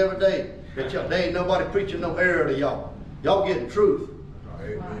thank Jesus every day. That there ain't nobody preaching no error to y'all. Y'all getting truth.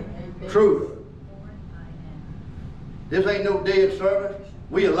 Amen. Truth. This ain't no dead service.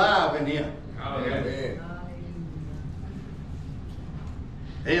 We alive in Him. Amen.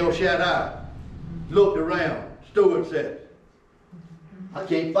 El Shaddai looked around. Stewart said, I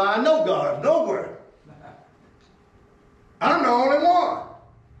can't find no gods nowhere. I'm the only one.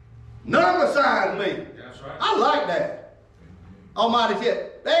 None besides me. That's right. I like that. Almighty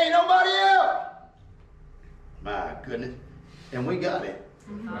said, there ain't nobody else. My goodness. And we got it.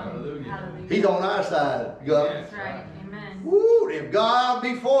 Hallelujah. Hallelujah. He's on our side, God. That's right. Amen. Woo, if God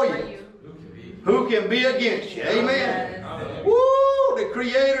be for For you, you. who can be against you? Amen. Yes. Woo, the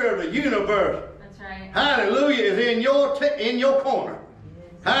creator of the universe. That's right. Hallelujah is in your corner.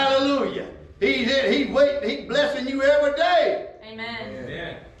 Hallelujah. He's waiting, He's blessing you every day. Amen.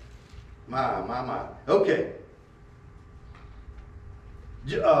 Amen. My. Okay.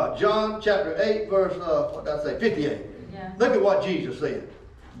 John chapter 8, verse, what did I say? 58. Yeah. Look at what Jesus said.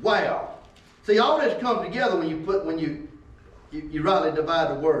 Wow. See, all this comes together when you rightly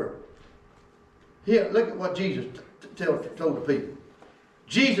divide the word. Here, look at what Jesus told the people.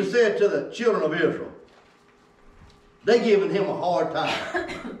 Jesus said to the children of Israel, they giving Him a hard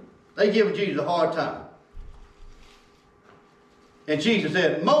time. They giving Jesus a hard time. And Jesus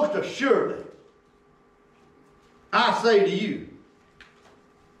said, most assuredly, I say to you,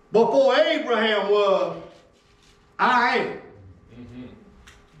 before Abraham was, I am.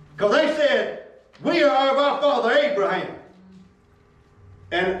 Because they said, we are of our father Abraham.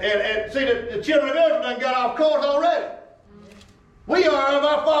 And see, the children of Israel done got off course already. We are of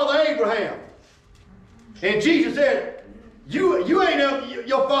our father Abraham. And Jesus said, you ain't of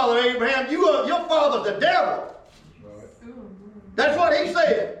your father Abraham, your father's the devil. That's what He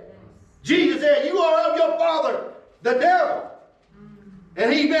said. Jesus said, you are of your father, the devil.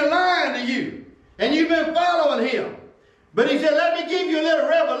 And he's been lying to you. And you've been following him. But He said, let me give you a little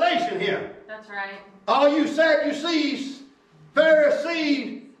revelation here. That's right. All you Sadducees,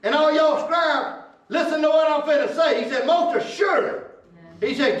 Pharisees, and all y'all scribes, listen to what I'm finna say. He said, most assuredly.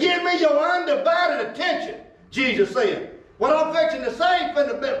 He said, give me your undivided attention. Jesus said, what I'm fixing to say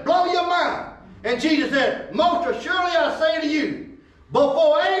finna blow your mind. And Jesus said, most assuredly I say to you,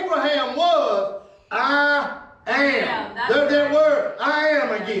 before Abraham was, I am. There's that word, I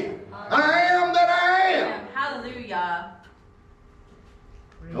am again. I am that I am. Hallelujah.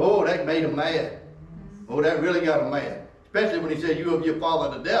 Oh, that made him mad. Oh, that really got him mad. Especially when He said, you of your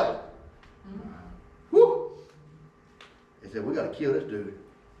father the devil. Whew. He said, we got to kill this dude.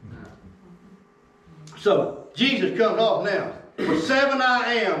 So, Jesus comes off now with 7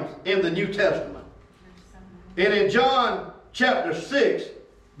 I ams in the New Testament. And in John chapter 6,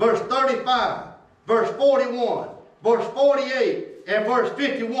 verse 35, verse 41, verse 48 and verse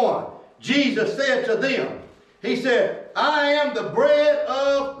 51, Jesus said to them, he said, I am the bread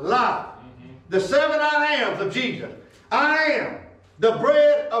of life. The 7 I ams of Jesus. I am the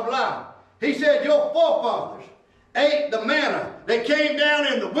bread of life. He said, your forefathers ate the manna that came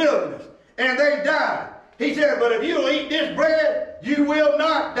down in the wilderness, and they died. He said, but if you eat this bread, you will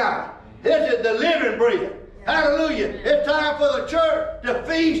not die. This is the living bread. Hallelujah. It's time for the church to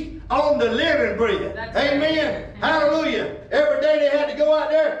feast on the living bread. Amen. Hallelujah. Every day they had to go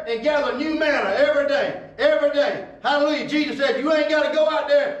out there and gather new manna every day. Every day. Hallelujah. Jesus said, you ain't got to go out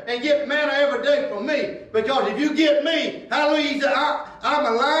there and get manna every day from me. Because if you get me, hallelujah, he said, I'm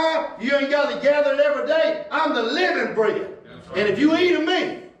alive. You ain't got to gather it every day. I'm the living bread. Right. And if you eat of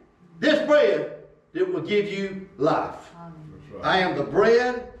me, this bread, it will give you life. Right. I am the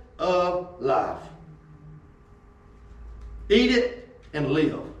bread of life. Eat it and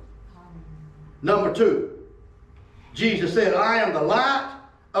live. Number 2, Jesus said, I am the light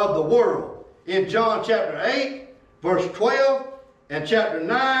of the world. In John chapter 8, verse 12, and chapter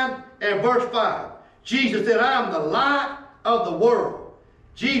 9, and verse 5. Jesus said, I am the light of the world.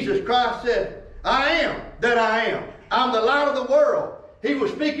 Jesus Christ said, I am that I am. I'm the light of the world. He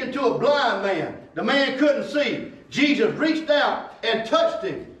was speaking to a blind man. The man couldn't see. Jesus reached out and touched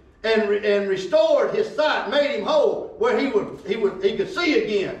him and restored his sight, made him whole, where he could see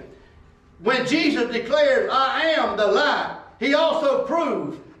again. When Jesus declares, I am the light, he also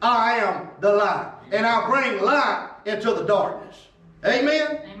proves, I am the light. And I bring light into the darkness.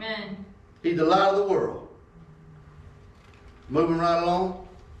 Amen? Amen. He's the light of the world. Moving right along.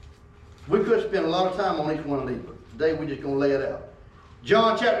 We could spend a lot of time on each one of these, but today we're just going to lay it out.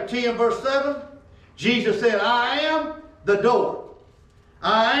 John chapter 10, verse 7. Jesus said, I am the door.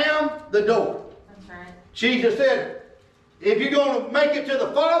 I am the door. That's right. Jesus said, if you're going to make it to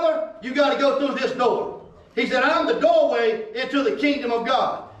the Father, you got to go through this door. He said, I'm the doorway into the kingdom of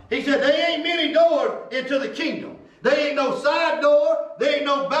God. He said, there ain't many doors into the kingdom. There ain't no side door. There ain't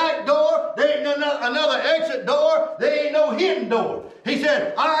no back door. There ain't another exit door. There ain't no hidden door. He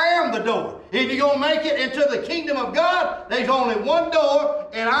said, I am the door. If you're going to make it into the kingdom of God, there's only one door,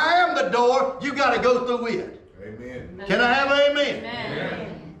 and I am the door. You got to go through it. Amen. Can I have an amen?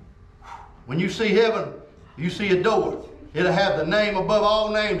 Amen. When you see heaven, you see a door. It'll have the name above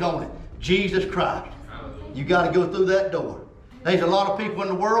all names on it. Jesus Christ. You got to go through that door. There's a lot of people in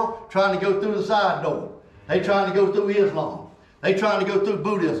the world trying to go through the side door. They're trying to go through Islam. They're trying to go through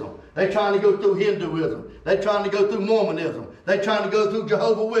Buddhism. They're trying to go through Hinduism. They're trying to go through Mormonism. They're trying to go through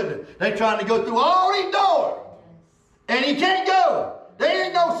Jehovah's Witness. They're trying to go through all these doors. And you can't go. There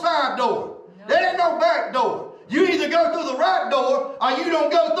ain't no side door. There ain't no back door. You either go through the right door or you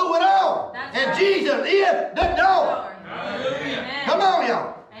don't go through it all. That's and right. Jesus is the door. Hallelujah. Come on,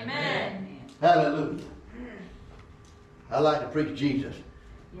 y'all. Amen. Hallelujah. I like to preach Jesus.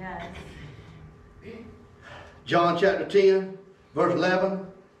 Yes. John chapter 10, verse 11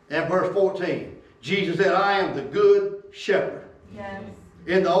 and verse 14. Jesus said, I am the good shepherd. Yes.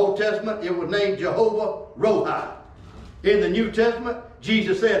 In the Old Testament, it was named Jehovah Rohi. In the New Testament,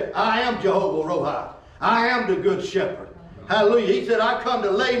 Jesus said, I am Jehovah Rohi. I am the good shepherd. Hallelujah. He said, I come to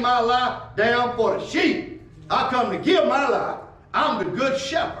lay my life down for the sheep. I come to give my life. I'm the good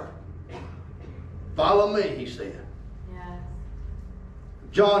shepherd. Follow me, he said. Yes.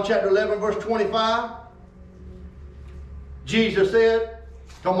 John chapter 11, verse 25. Jesus said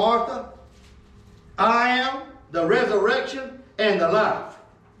to Martha, I am the resurrection and the life.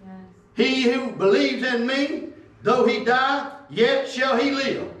 Yes. He who believes in me, though he die, yet shall he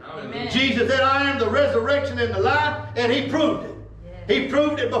live. Amen. Jesus said, I am the resurrection and the life, and he proved it. Yes. He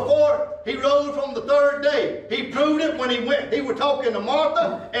proved it before he rose from the third day. He proved it when he was talking to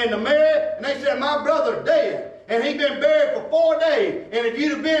Martha and to Mary, and they said, my brother's dead, and he'd been buried for 4 days, and if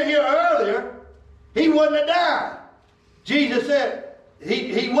you'd have been here earlier, he wouldn't have died. Jesus said,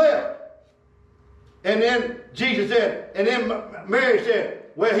 he wept. And then Jesus said, and then Mary said,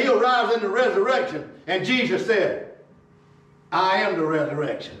 well, he'll rise in the resurrection. And Jesus said, I am the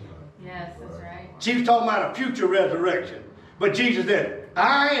resurrection. Yes, that's right. She was talking about a future resurrection. But Jesus said,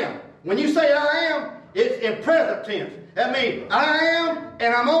 I am. When you say I am, it's in present tense. That means I am,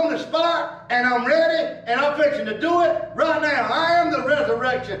 and I'm on the spot, and I'm ready, and I'm fixing to do it right now. I am the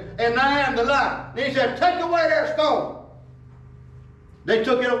resurrection, and I am the life. And he said, take away that stone. They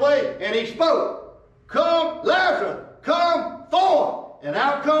took it away, and he spoke. Come, Lazarus, come forth. And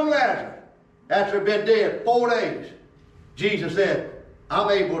out come Lazarus. After he'd been dead 4 days, Jesus said, I'm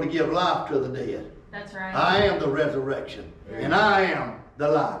able to give life to the dead. That's right. I am the resurrection, and I am the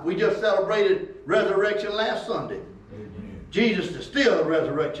life. We just celebrated resurrection last Sunday. Amen. Jesus is still the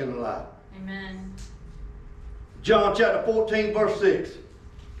resurrection and life. Amen. John chapter 14, verse 6.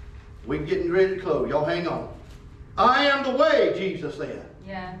 We're getting ready to close. Y'all hang on. I am the way, Jesus said.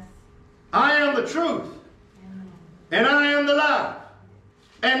 Yes. I am the truth. And I am the life.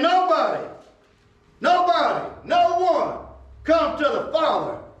 And nobody, no one comes to the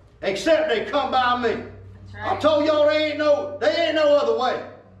Father except they come by me. That's right. I told y'all there ain't no other way.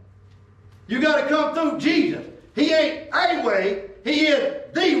 You got to come through Jesus. He ain't a way, he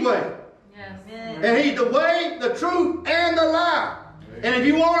is the way. Yes. And he's the way, the truth, and the life. And if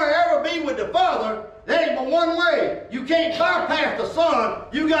you want to ever be with the Father, there ain't but one way. You can't bypass the Son.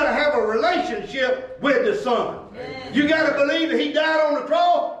 You got to have a relationship with the Son. You got to believe that he died on the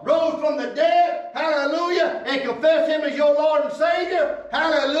cross, rose from the dead, hallelujah, and confess him as your Lord and Savior,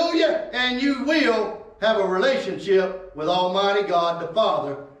 hallelujah, and you will have a relationship with Almighty God the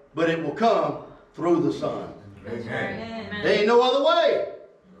Father, but it will come through the Son. Amen. There ain't no other way.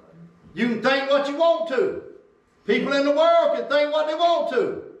 You can think what you want to. People in the world can think what they want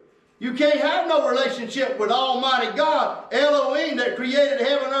to. You can't have no relationship with Almighty God, Elohim, that created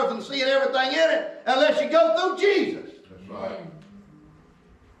heaven, earth, and sea, and everything in it, unless you go through Jesus. That's right.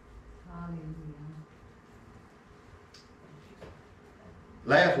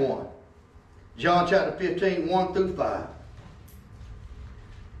 Last one. John chapter 15, 1 through 5.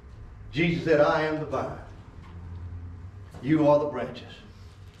 Jesus said, I am the vine. You are the branches.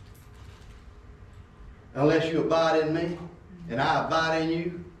 Unless you abide in me, and I abide in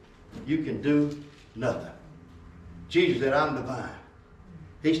you, you can do nothing. Jesus said, I'm the vine.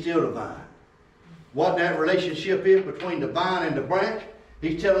 He's still the vine. What that relationship is between the vine and the branch,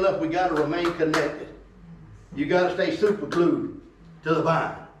 he's telling us we got to remain connected. You got to stay super glued to the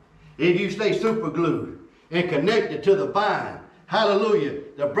vine. If you stay super glued and connected to the vine, hallelujah,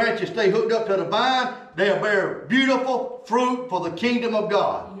 the branches stay hooked up to the vine, they'll bear beautiful fruit for the kingdom of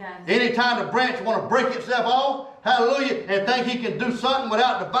God. Yes. Anytime the branch want to break itself off, hallelujah, and think he can do something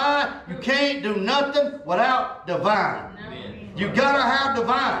without the vine, you can't do nothing without the vine. No. You gotta have the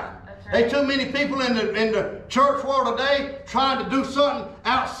vine. There's too many people in the church world today trying to do something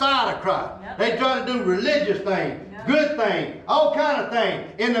outside of Christ. Yep. They trying to do religious things, Yep. good things, all kind of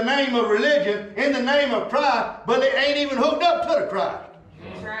things in the name of religion, in the name of Christ, but they ain't even hooked up to the Christ.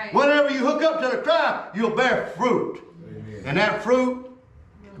 That's right. Whenever you hook up to the Christ, you'll bear fruit. Amen. And that fruit,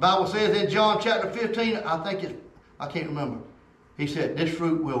 the Bible says in John chapter 15, I can't remember. He said, this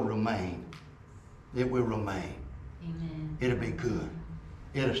fruit will remain. It will remain. Amen. It'll be good.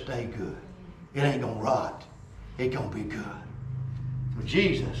 It'll stay good. It ain't going to rot. It's going to be good. So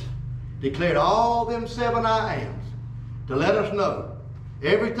Jesus declared all them 7 I ams to let us know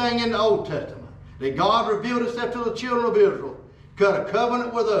everything in the Old Testament that God revealed himself to the children of Israel, cut a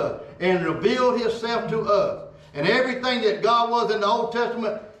covenant with us, and revealed himself to us. And everything that God was in the Old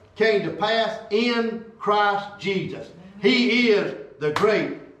Testament came to pass in Christ Jesus. He is the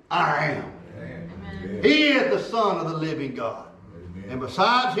great I am. Amen. He is the Son of the living God. Amen. And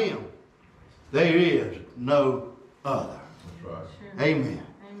besides him, there is no other. That's right. True. Amen.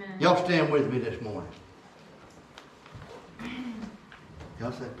 Amen. Y'all stand with me this morning.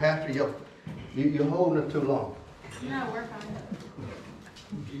 Y'all say, Pastor, you're holding it too long. No, work on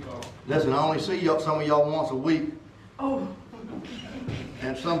it. Listen, I only see some of y'all once a week. Oh.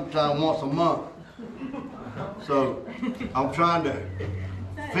 And sometimes once a month. So I'm trying to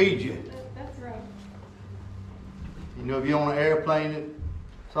feed you. That's right. You know, if you're on an airplane,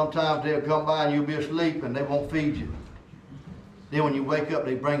 sometimes they'll come by and you'll be asleep and they won't feed you. Then when you wake up,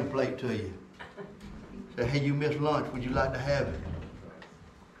 they bring a plate to you. Say, hey, you missed lunch. Would you like to have it?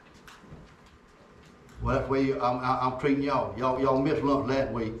 Well, that's the way I'm treating y'all. Y'all missed lunch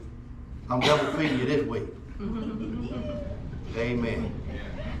last week. I'm double feeding you this week. Amen.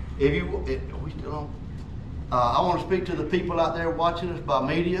 Are we still on? I want to speak to the people out there watching us by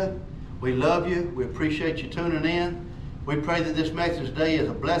media. We love you. We appreciate you tuning in. We pray that this message today is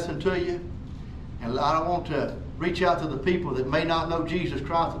a blessing to you. And I want to reach out to the people that may not know Jesus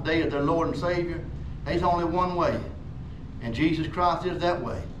Christ today as their Lord and Savior. There's only one way. And Jesus Christ is that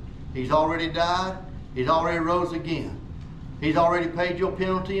way. He's already died. He's already rose again. He's already paid your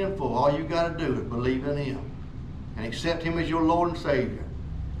penalty in full. All you got to do is believe in him and accept him as your Lord and Savior.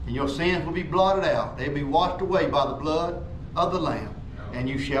 And your sins will be blotted out. They'll be washed away by the blood of the Lamb, and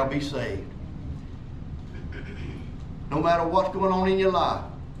you shall be saved. No matter what's going on in your life,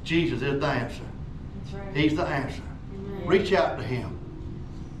 Jesus is the answer. That's right. He's the answer. Amen. Reach out to him.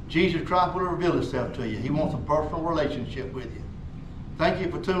 Jesus Christ will reveal himself to you. He wants a personal relationship with you. Thank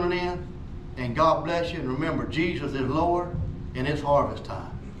you for tuning in, and God bless you. And remember, Jesus is Lord, and it's harvest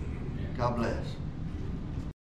time. God bless.